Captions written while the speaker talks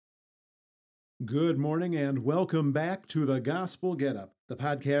Good morning and welcome back to the Gospel Get Up, the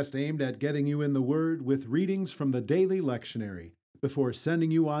podcast aimed at getting you in the Word with readings from the daily lectionary before sending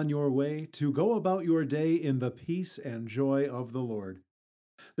you on your way to go about your day in the peace and joy of the Lord.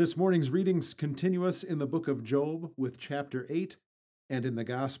 This morning's readings continue us in the book of Job with chapter 8, and in the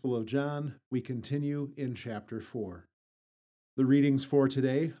Gospel of John, we continue in chapter 4. The readings for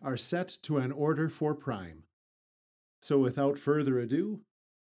today are set to an order for prime. So without further ado,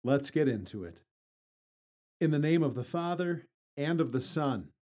 let's get into it. In the name of the Father, and of the Son,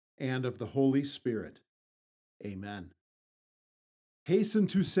 and of the Holy Spirit. Amen. Hasten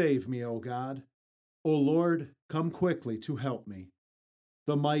to save me, O God. O Lord, come quickly to help me.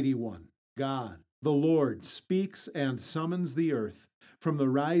 The Mighty One, God, the Lord, speaks and summons the earth from the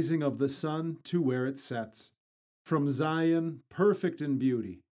rising of the sun to where it sets. From Zion, perfect in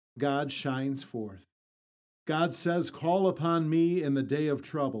beauty, God shines forth. God says, "Call upon me in the day of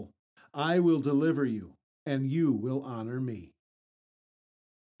trouble. I will deliver you, and you will honor me."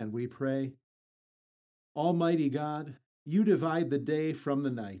 And we pray, Almighty God, you divide the day from the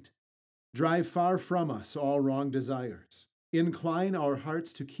night. Drive far from us all wrong desires. Incline our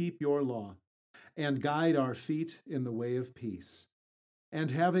hearts to keep your law, and guide our feet in the way of peace. And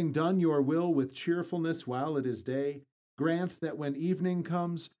having done your will with cheerfulness while it is day, grant that when evening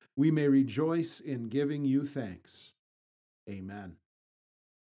comes, we may rejoice in giving you thanks. Amen.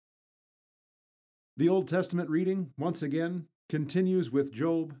 The Old Testament reading, once again, continues with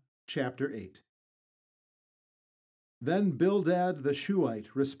Job chapter 8. Then Bildad the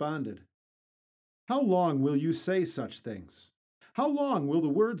Shuhite responded, "How long will you say such things? How long will the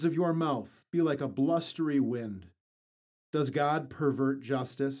words of your mouth be like a blustery wind? Does God pervert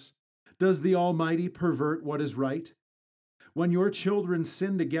justice? Does the Almighty pervert what is right? When your children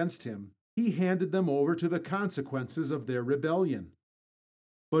sinned against him, he handed them over to the consequences of their rebellion.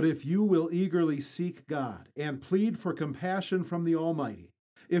 But if you will eagerly seek God and plead for compassion from the Almighty,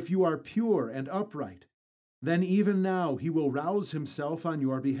 if you are pure and upright, then even now he will rouse himself on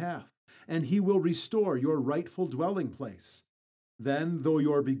your behalf, and he will restore your rightful dwelling place. Then, though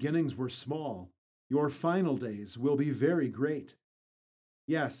your beginnings were small, your final days will be very great.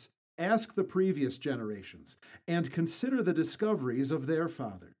 Yes, ask the previous generations, and consider the discoveries of their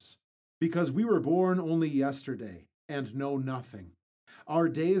fathers, because we were born only yesterday and know nothing. Our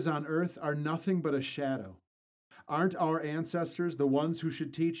days on earth are nothing but a shadow. Aren't our ancestors the ones who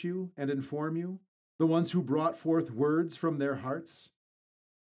should teach you and inform you, the ones who brought forth words from their hearts?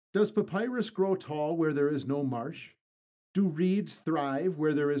 Does papyrus grow tall where there is no marsh? Do reeds thrive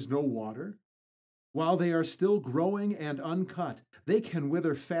where there is no water? While they are still growing and uncut, they can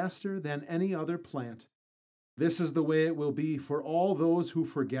wither faster than any other plant. This is the way it will be for all those who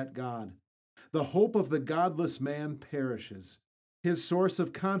forget God. The hope of the godless man perishes. His source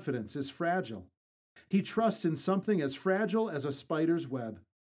of confidence is fragile. He trusts in something as fragile as a spider's web.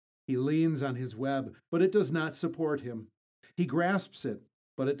 He leans on his web, but it does not support him. He grasps it,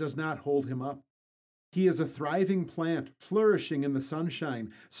 but it does not hold him up. He is a thriving plant, flourishing in the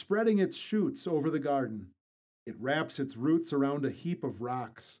sunshine, spreading its shoots over the garden. It wraps its roots around a heap of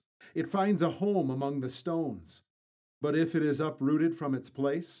rocks. It finds a home among the stones. But if it is uprooted from its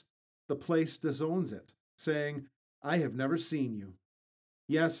place, the place disowns it, saying, "I have never seen you."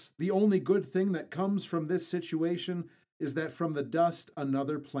 Yes, the only good thing that comes from this situation is that from the dust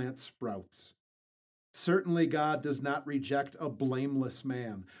another plant sprouts. Certainly God does not reject a blameless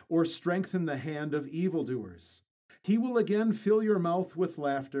man or strengthen the hand of evildoers. He will again fill your mouth with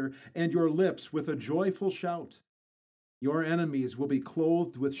laughter and your lips with a joyful shout. Your enemies will be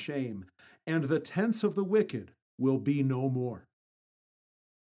clothed with shame, and the tents of the wicked will be no more.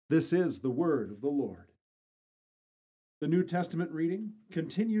 This is the word of the Lord. The New Testament reading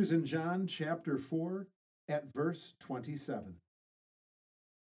continues in John chapter 4 at verse 27.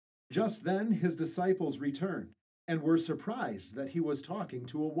 Just then his disciples returned and were surprised that he was talking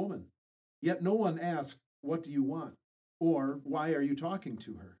to a woman. Yet no one asked, "What do you want?" or "Why are you talking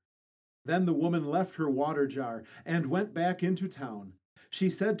to her?" Then the woman left her water jar and went back into town. She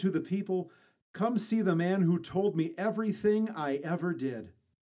said to the people, "Come see the man who told me everything I ever did.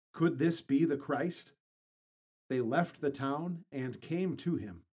 Could this be the Christ?" They left the town and came to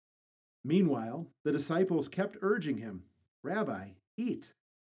him. Meanwhile, the disciples kept urging him, "Rabbi, eat."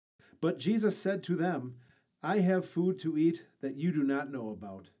 But Jesus said to them, "I have food to eat that you do not know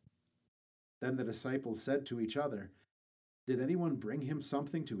about." Then the disciples said to each other, "Did anyone bring him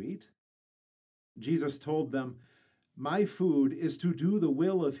something to eat?" Jesus told them, "My food is to do the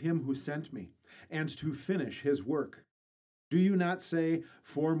will of him who sent me, and to finish his work. Do you not say,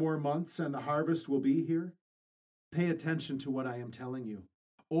 4 more months and the harvest will be here?" Pay attention to what I am telling you.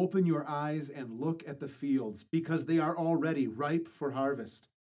 Open your eyes and look at the fields, because they are already ripe for harvest.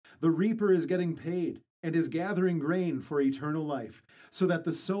 The reaper is getting paid and is gathering grain for eternal life, so that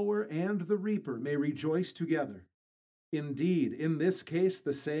the sower and the reaper may rejoice together. Indeed, in this case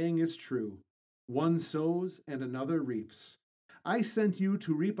the saying is true: one sows and another reaps. I sent you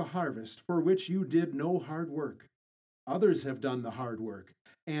to reap a harvest for which you did no hard work. Others have done the hard work,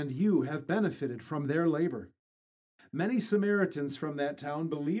 and you have benefited from their labor. Many Samaritans from that town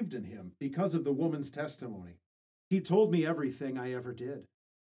believed in him because of the woman's testimony. He told me everything I ever did.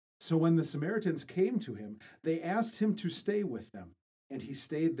 So when the Samaritans came to him, they asked him to stay with them, and he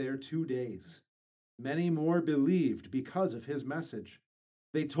stayed there 2 days. Many more believed because of his message.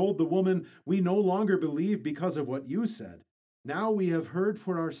 They told the woman, "We no longer believe because of what you said. Now we have heard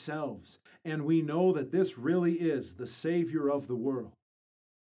for ourselves, and we know that this really is the Savior of the world."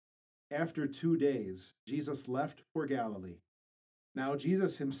 After 2 days, Jesus left for Galilee. Now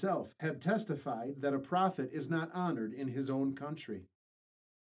Jesus himself had testified that a prophet is not honored in his own country.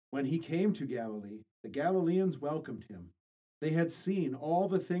 When he came to Galilee, the Galileans welcomed him. They had seen all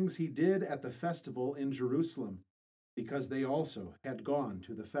the things he did at the festival in Jerusalem, because they also had gone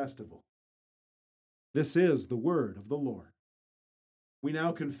to the festival. This is the word of the Lord. We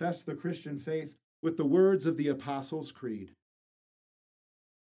now confess the Christian faith with the words of the Apostles' Creed.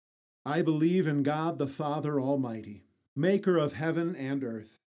 I believe in God the Father Almighty, maker of heaven and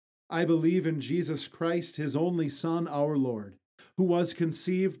earth. I believe in Jesus Christ, his only Son, our Lord, who was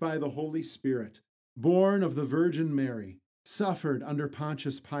conceived by the Holy Spirit, born of the Virgin Mary, suffered under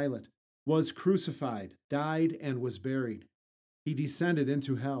Pontius Pilate, was crucified, died, and was buried. He descended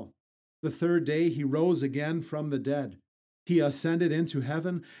into hell. The third day he rose again from the dead. He ascended into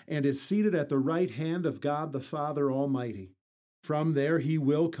heaven and is seated at the right hand of God the Father Almighty. From there he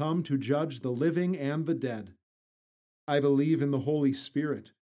will come to judge the living and the dead. I believe in the Holy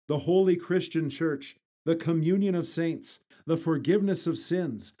Spirit, the holy Christian Church, the communion of saints, the forgiveness of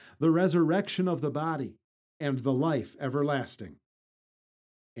sins, the resurrection of the body, and the life everlasting.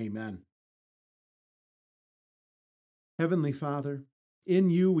 Amen. Heavenly Father, in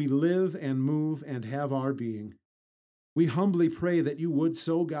you we live and move and have our being. We humbly pray that you would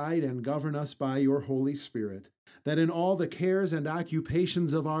so guide and govern us by your Holy Spirit, that in all the cares and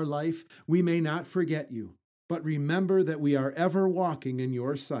occupations of our life we may not forget you, but remember that we are ever walking in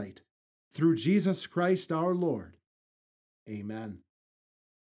your sight. Through Jesus Christ our Lord. Amen.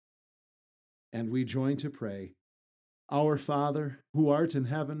 And we join to pray. Our Father, who art in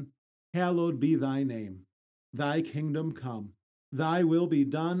heaven, hallowed be thy name. Thy kingdom come. Thy will be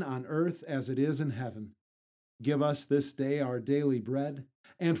done on earth as it is in heaven. Give us this day our daily bread,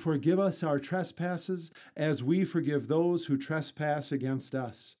 and forgive us our trespasses, as we forgive those who trespass against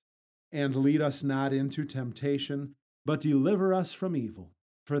us. And lead us not into temptation, but deliver us from evil.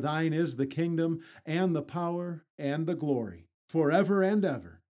 For thine is the kingdom, and the power, and the glory, forever and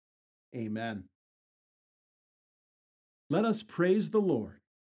ever. Amen. Let us praise the Lord.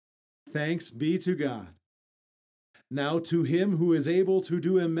 Thanks be to God. Now to him who is able to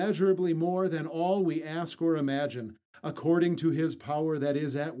do immeasurably more than all we ask or imagine, according to his power that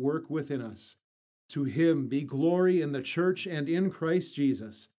is at work within us. To him be glory in the church and in Christ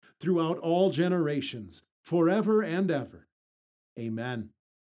Jesus, throughout all generations, forever and ever. Amen.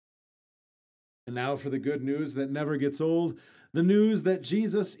 And now for the good news that never gets old, the news that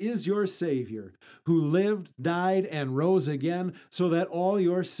Jesus is your Savior, who lived, died, and rose again so that all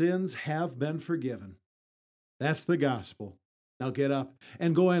your sins have been forgiven. That's the gospel. Now get up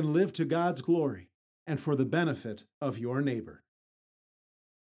and go and live to God's glory and for the benefit of your neighbor.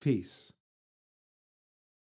 Peace.